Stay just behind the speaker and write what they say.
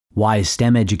Why is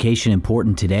STEM education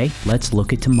important today? Let's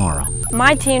look at tomorrow.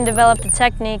 My team developed a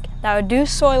technique that would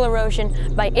reduce soil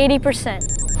erosion by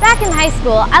 80%. Back in high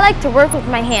school, I liked to work with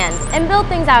my hands and build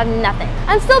things out of nothing.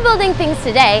 I'm still building things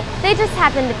today, they just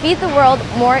happen to feed the world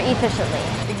more efficiently.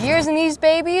 The gears in these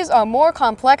babies are more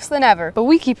complex than ever, but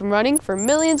we keep them running for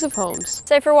millions of homes.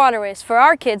 Safer waterways for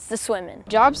our kids to swim in.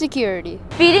 Job security.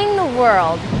 Feeding the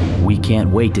world. We can't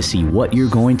wait to see what you're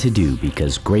going to do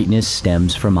because greatness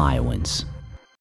stems from Iowans.